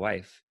 with my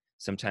wife.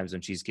 Sometimes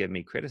when she's giving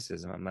me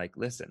criticism, I'm like,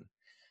 listen,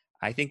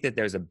 I think that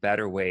there's a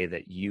better way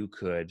that you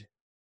could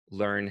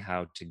learn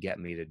how to get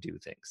me to do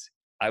things.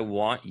 I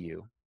want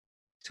you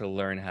to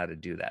learn how to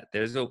do that.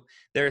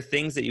 There are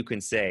things that you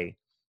can say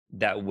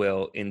that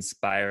will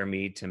inspire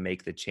me to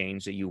make the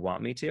change that you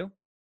want me to.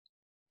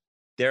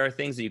 There are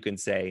things that you can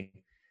say,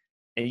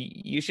 and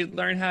you should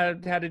learn how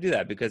to do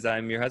that, because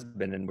I'm your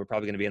husband and we're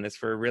probably going to be in this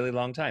for a really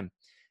long time.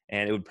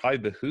 And it would probably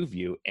behoove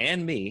you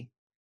and me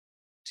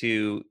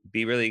to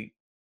be really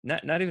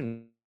not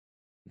even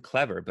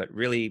clever, but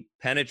really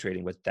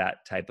penetrating with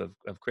that type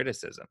of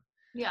criticism.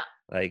 Yeah.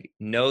 Like,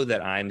 know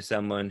that I'm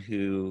someone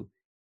who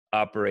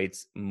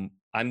operates,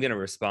 I'm going to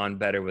respond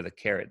better with a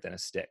carrot than a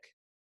stick.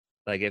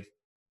 Like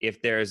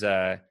if there's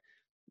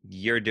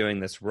you're doing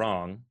this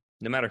wrong,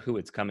 no matter who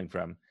it's coming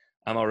from,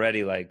 I'm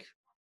already like,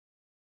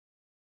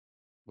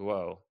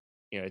 whoa,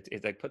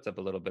 it like puts up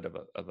a little bit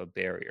of a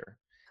barrier.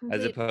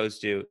 As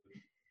opposed to,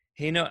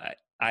 hey,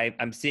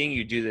 I'm seeing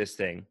you do this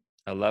thing.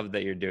 I love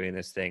that you're doing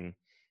this thing.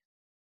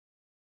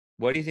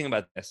 What do you think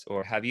about this?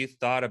 Or have you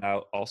thought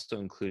about also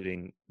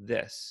including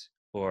this?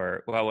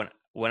 Or, well,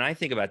 when I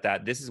think about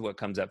that, this is what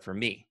comes up for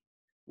me,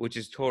 which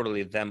is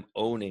totally them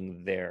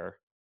owning their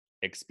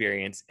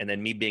experience and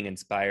then me being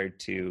inspired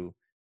to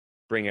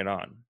bring it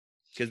on.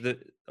 Because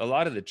a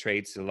lot of the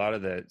traits, a lot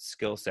of the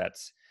skill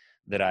sets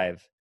that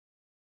I've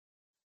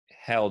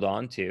held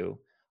on to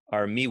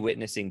are me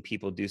witnessing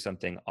people do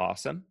something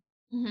awesome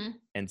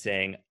and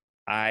saying,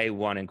 I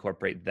want to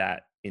incorporate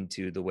that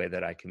into the way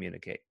that I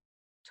communicate.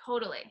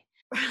 Totally.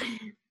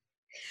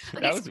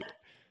 Okay,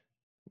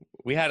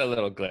 we had a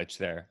little glitch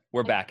there.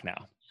 We're back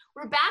now.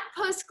 We're back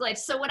post glitch.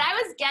 So what I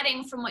was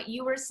getting from what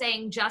you were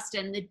saying,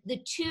 Justin,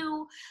 the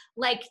two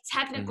like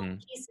technical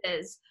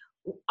pieces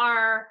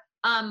are,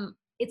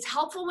 it's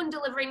helpful when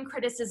delivering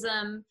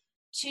criticism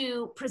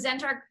to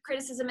present our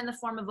criticism in the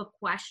form of a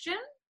question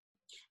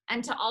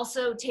and to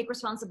also take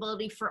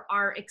responsibility for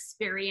our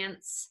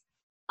experience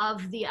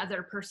of the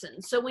other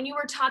person. So when you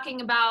were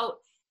talking about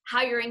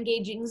how you're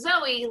engaging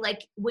Zoe,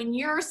 like when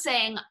you're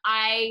saying,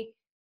 I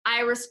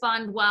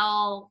respond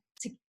well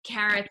to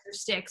carrots or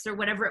sticks or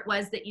whatever it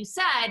was that you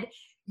said,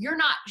 you're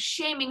not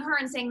shaming her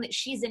and saying that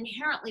she's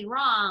inherently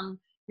wrong.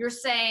 You're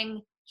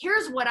saying,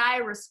 here's what I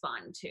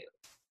respond to.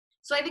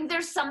 So I think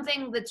there's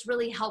something that's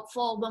really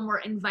helpful when we're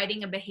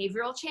inviting a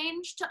behavioral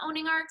change to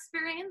owning our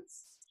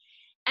experience.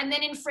 And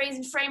then in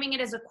framing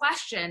it as a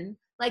question,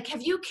 like,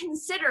 have you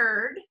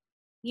considered,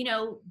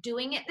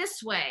 doing it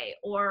this way?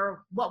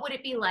 Or what would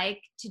it be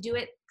like to do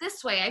it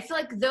this way? I feel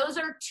like those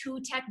are two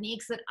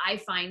techniques that I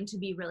find to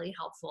be really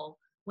helpful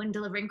when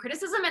delivering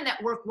criticism and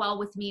that work well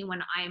with me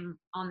when I'm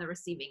on the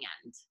receiving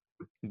end.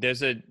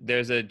 There's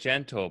a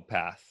gentle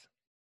path.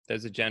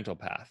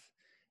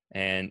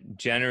 And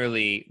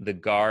generally the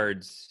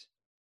guards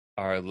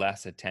are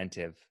less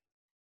attentive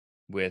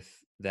with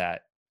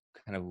that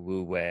kind of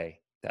woo way,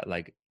 that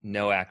like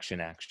no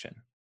action,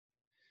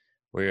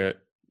 where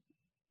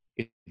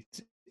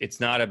it's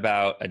not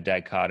about a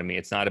dichotomy.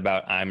 It's not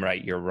about I'm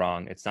right, you're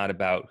wrong. It's not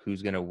about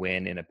who's going to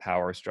win in a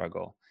power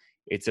struggle.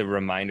 It's a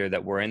reminder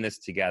that we're in this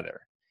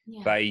together.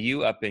 Yeah. By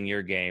you upping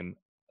your game,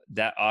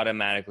 that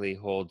automatically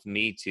holds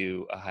me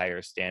to a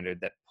higher standard,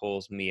 that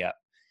pulls me up,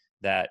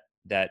 that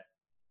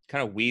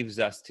kind of weaves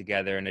us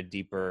together in a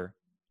deeper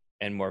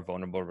and more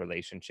vulnerable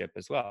relationship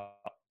as well.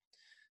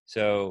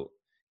 So,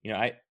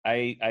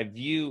 I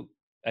view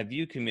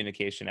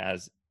communication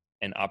as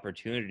an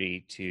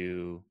opportunity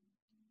to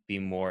be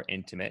more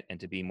intimate and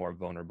to be more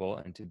vulnerable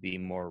and to be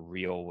more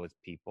real with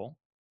people.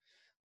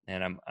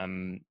 And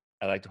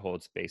I like to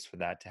hold space for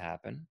that to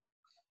happen.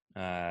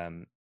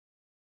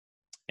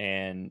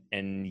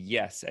 And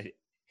yes,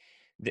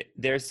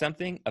 there's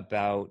something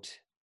about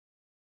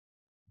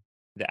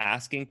the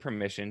asking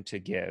permission to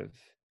give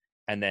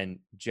and then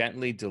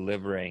gently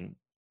delivering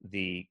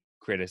the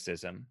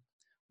criticism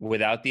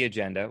without the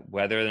agenda,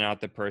 whether or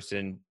not the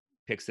person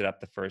picks it up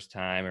the first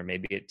time, or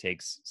maybe it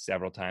takes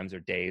several times or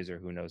days or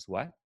who knows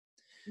what.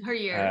 Or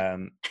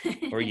years.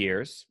 Or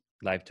years,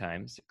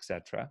 lifetimes,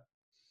 etc.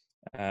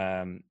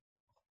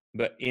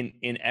 But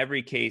in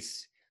every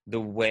case,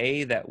 the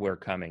way that we're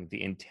coming,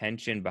 the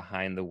intention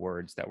behind the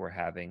words that we're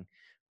having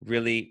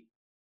really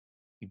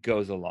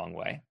goes a long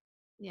way.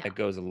 Yeah. It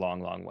goes a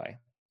long, long way.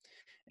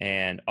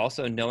 And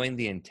also knowing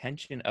the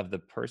intention of the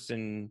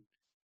person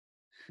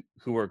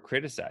who are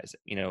criticizing,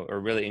 or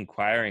really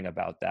inquiring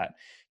about that.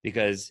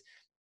 Because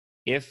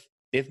if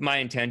my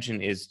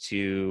intention is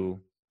to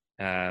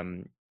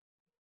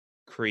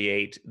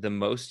create the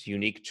most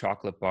unique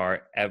chocolate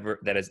bar ever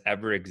that has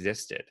ever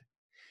existed,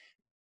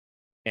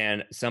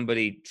 and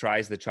somebody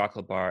tries the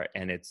chocolate bar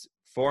and it's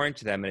foreign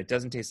to them and it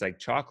doesn't taste like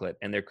chocolate,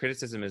 and their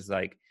criticism is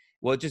like,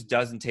 well, it just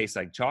doesn't taste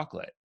like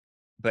chocolate,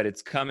 but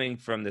it's coming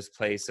from this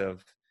place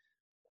of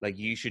like,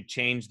 you should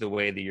change the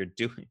way that you're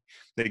doing,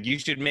 like you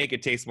should make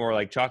it taste more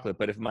like chocolate.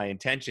 But if my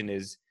intention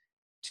is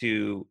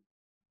to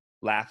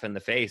laugh in the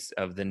face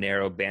of the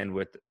narrow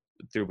bandwidth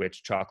through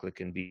which chocolate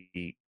can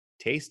be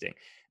tasting,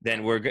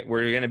 then we're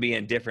going to be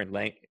in different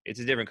length.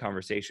 It's a different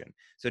conversation.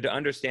 So to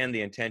understand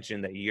the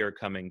intention that you're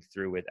coming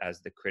through with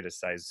as the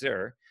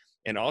criticizer,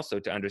 and also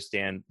to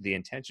understand the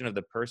intention of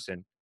the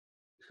person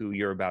who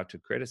you're about to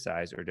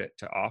criticize or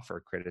to offer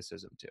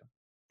criticism to.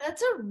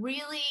 That's a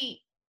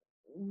really,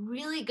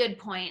 really good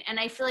point. And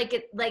I feel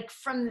like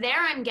from there,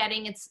 I'm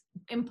getting it's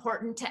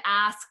important to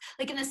ask,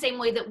 like in the same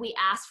way that we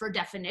ask for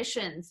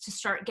definitions, to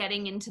start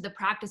getting into the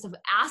practice of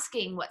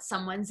asking what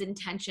someone's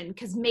intention,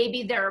 because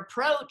maybe their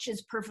approach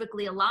is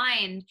perfectly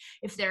aligned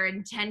if their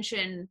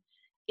intention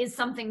is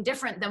something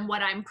different than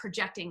what I'm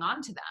projecting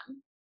onto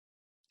them.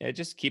 It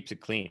just keeps it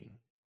clean,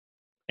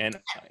 and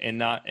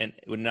not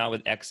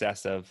with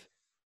excess of,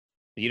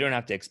 you don't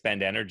have to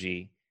expend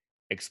energy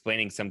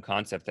explaining some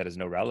concept that has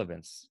no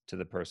relevance to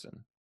the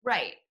person.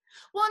 Right.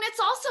 Well, and it's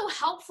also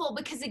helpful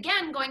because,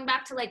 again, going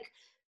back to like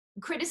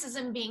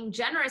criticism being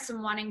generous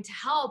and wanting to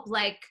help,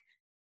 like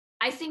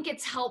I think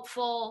it's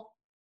helpful,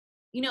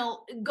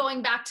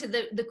 going back to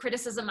the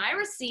criticism I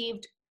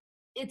received,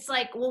 it's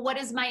like, well, what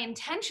is my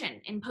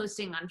intention in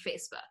posting on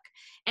Facebook?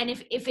 And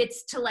if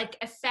it's to like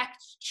affect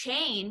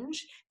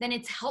change, then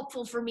it's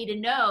helpful for me to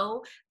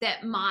know that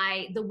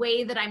the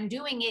way that I'm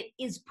doing it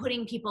is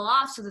putting people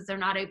off so that they're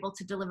not able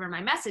to deliver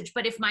my message.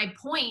 But if my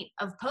point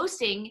of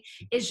posting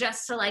is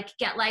just to like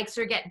get likes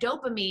or get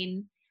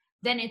dopamine,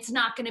 then it's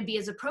not going to be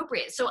as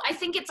appropriate. So I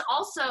think it's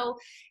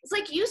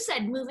like you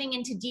said, moving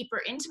into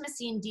deeper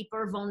intimacy and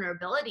deeper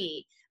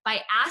vulnerability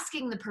by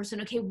asking the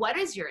person, okay, what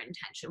is your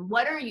intention?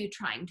 What are you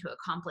trying to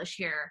accomplish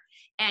here?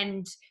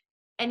 And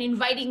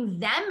inviting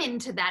them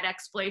into that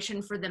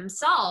exploration for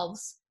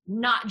themselves,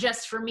 not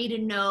just for me to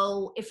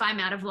know if I'm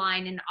out of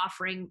line and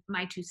offering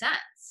my 2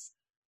 cents.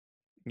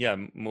 Yeah,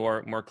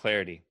 more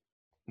clarity,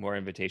 more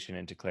invitation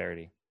into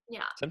clarity.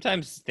 Yeah.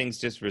 Sometimes things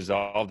just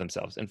resolve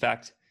themselves. In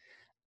fact,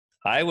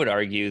 I would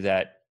argue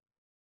that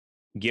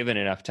given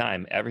enough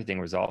time, everything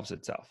resolves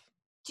itself.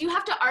 Do you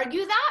have to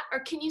argue that,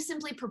 or can you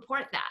simply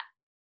purport that?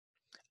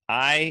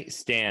 I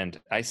stamp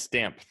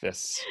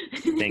this.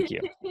 Thank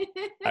you.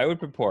 I would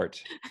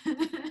purport,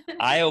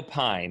 I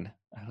opine,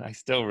 I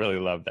still really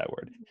love that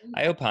word.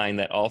 I opine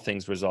that all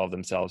things resolve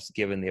themselves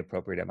given the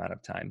appropriate amount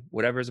of time,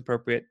 whatever is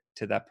appropriate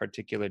to that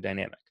particular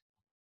dynamic.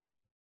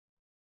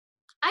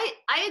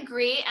 I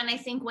agree. And I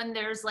think when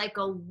there's like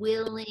a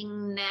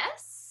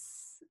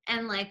willingness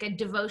and like a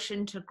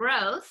devotion to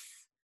growth,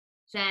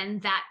 then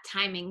that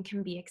timing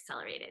can be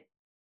accelerated.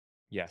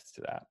 Yes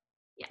to that.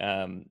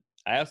 Yeah.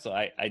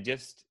 I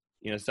just,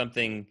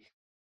 something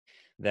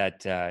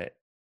that I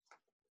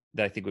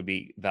think would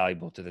be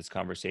valuable to this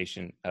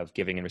conversation of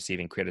giving and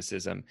receiving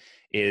criticism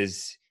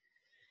is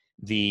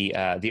the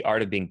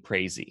art of being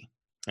praisey.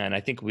 And I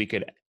think we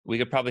could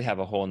probably have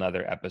a whole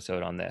nother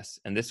episode on this.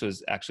 And this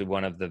was actually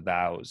one of the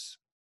vows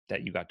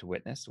that you got to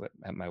witness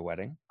at my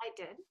wedding. I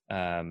did.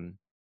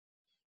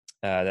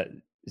 That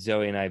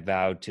Zoe and I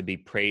vowed to be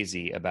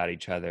praisey about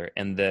each other.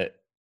 And the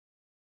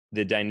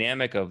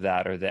dynamic of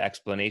that, or the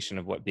explanation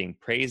of what being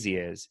praisey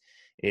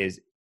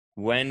is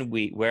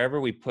wherever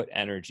we put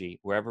energy,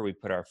 wherever we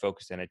put our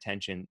focus and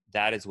attention,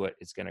 that is what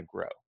is going to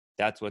grow.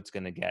 That's what's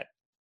going to get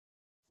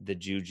the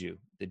juju,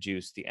 the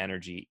juice, the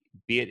energy,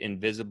 be it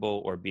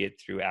invisible or be it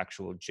through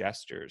actual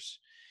gestures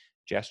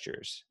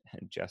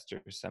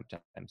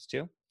sometimes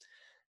too.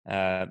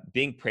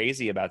 Being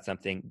praisey about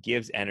something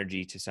gives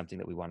energy to something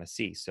that we want to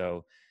see.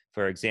 So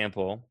for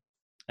example,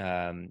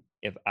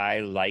 if I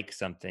like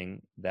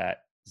something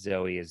that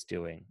Zoe is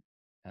doing,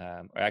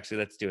 or actually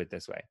let's do it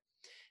this way.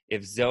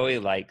 If Zoe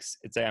likes,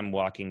 let's say I'm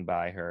walking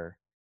by her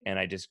and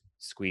I just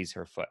squeeze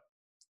her foot,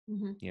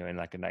 in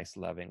like a nice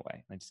loving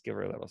way. I just give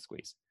her a little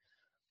squeeze.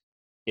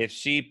 If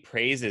she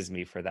praises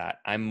me for that,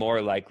 I'm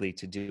more likely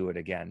to do it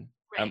again.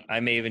 Right.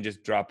 I may even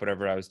just drop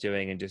whatever I was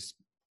doing and just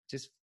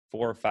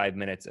 4 or 5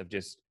 minutes of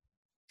just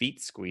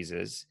feet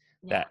squeezes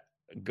that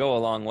go a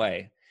long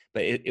way.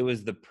 But it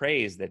was the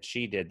praise that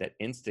she did that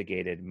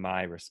instigated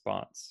my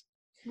response.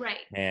 Right.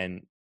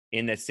 And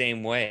in the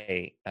same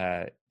way,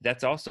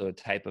 that's also a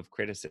type of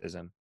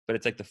criticism, but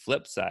it's like the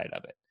flip side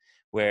of it,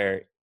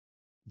 where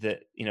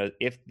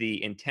if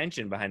the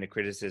intention behind a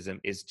criticism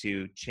is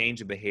to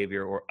change a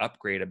behavior or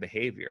upgrade a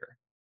behavior,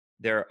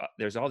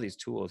 there's all these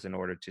tools in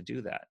order to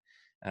do that.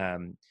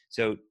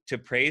 So to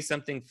praise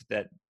something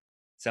that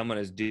someone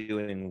is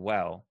doing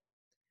well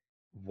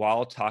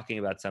while talking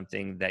about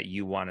something that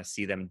you want to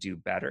see them do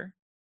better,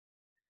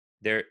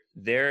 there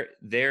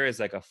is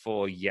like a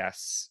full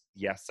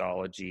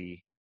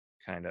yesology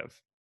kind of,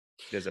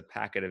 there's a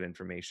packet of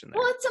information there.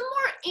 Well, it's a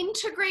more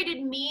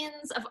integrated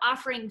means of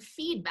offering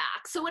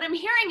feedback. So what I'm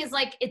hearing is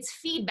like, it's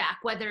feedback,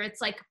 whether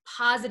it's like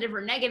positive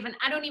or negative. And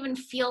I don't even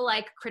feel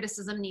like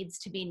criticism needs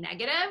to be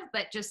negative,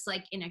 but just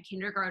like in a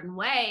kindergarten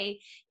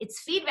way,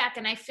 it's feedback.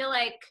 And I feel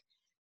like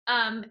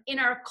in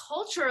our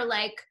culture,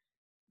 like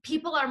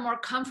people are more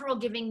comfortable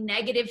giving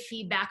negative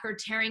feedback or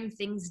tearing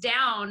things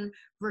down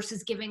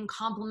versus giving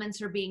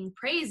compliments or being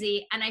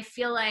praisey. And I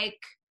feel like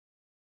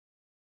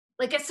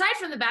aside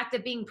from the fact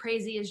that being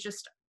praisey is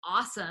just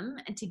awesome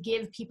and to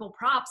give people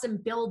props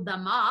and build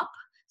them up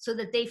so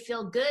that they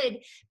feel good,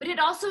 but it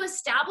also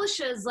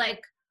establishes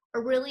like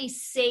a really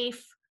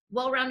safe,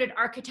 well-rounded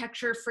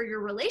architecture for your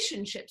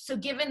relationship. So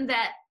given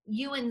that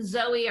you and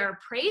Zoe are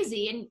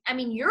praisey, and I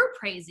mean, you're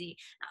praisey,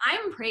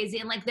 I'm praisey,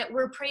 and like that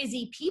we're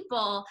praisey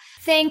people.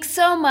 Thanks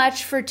so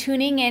much for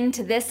tuning in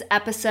to this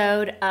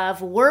episode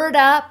of Word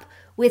Up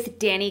with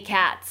Danny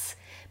Katz.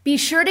 Be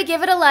sure to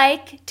give it a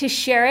like, to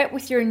share it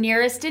with your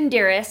nearest and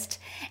dearest,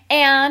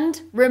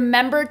 and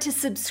remember to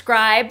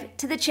subscribe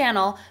to the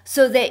channel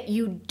so that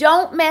you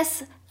don't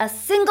miss a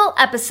single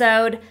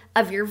episode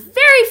of your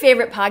very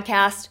favorite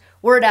podcast,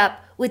 Word Up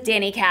with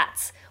Danny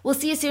Katz. We'll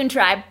see you soon,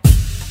 tribe.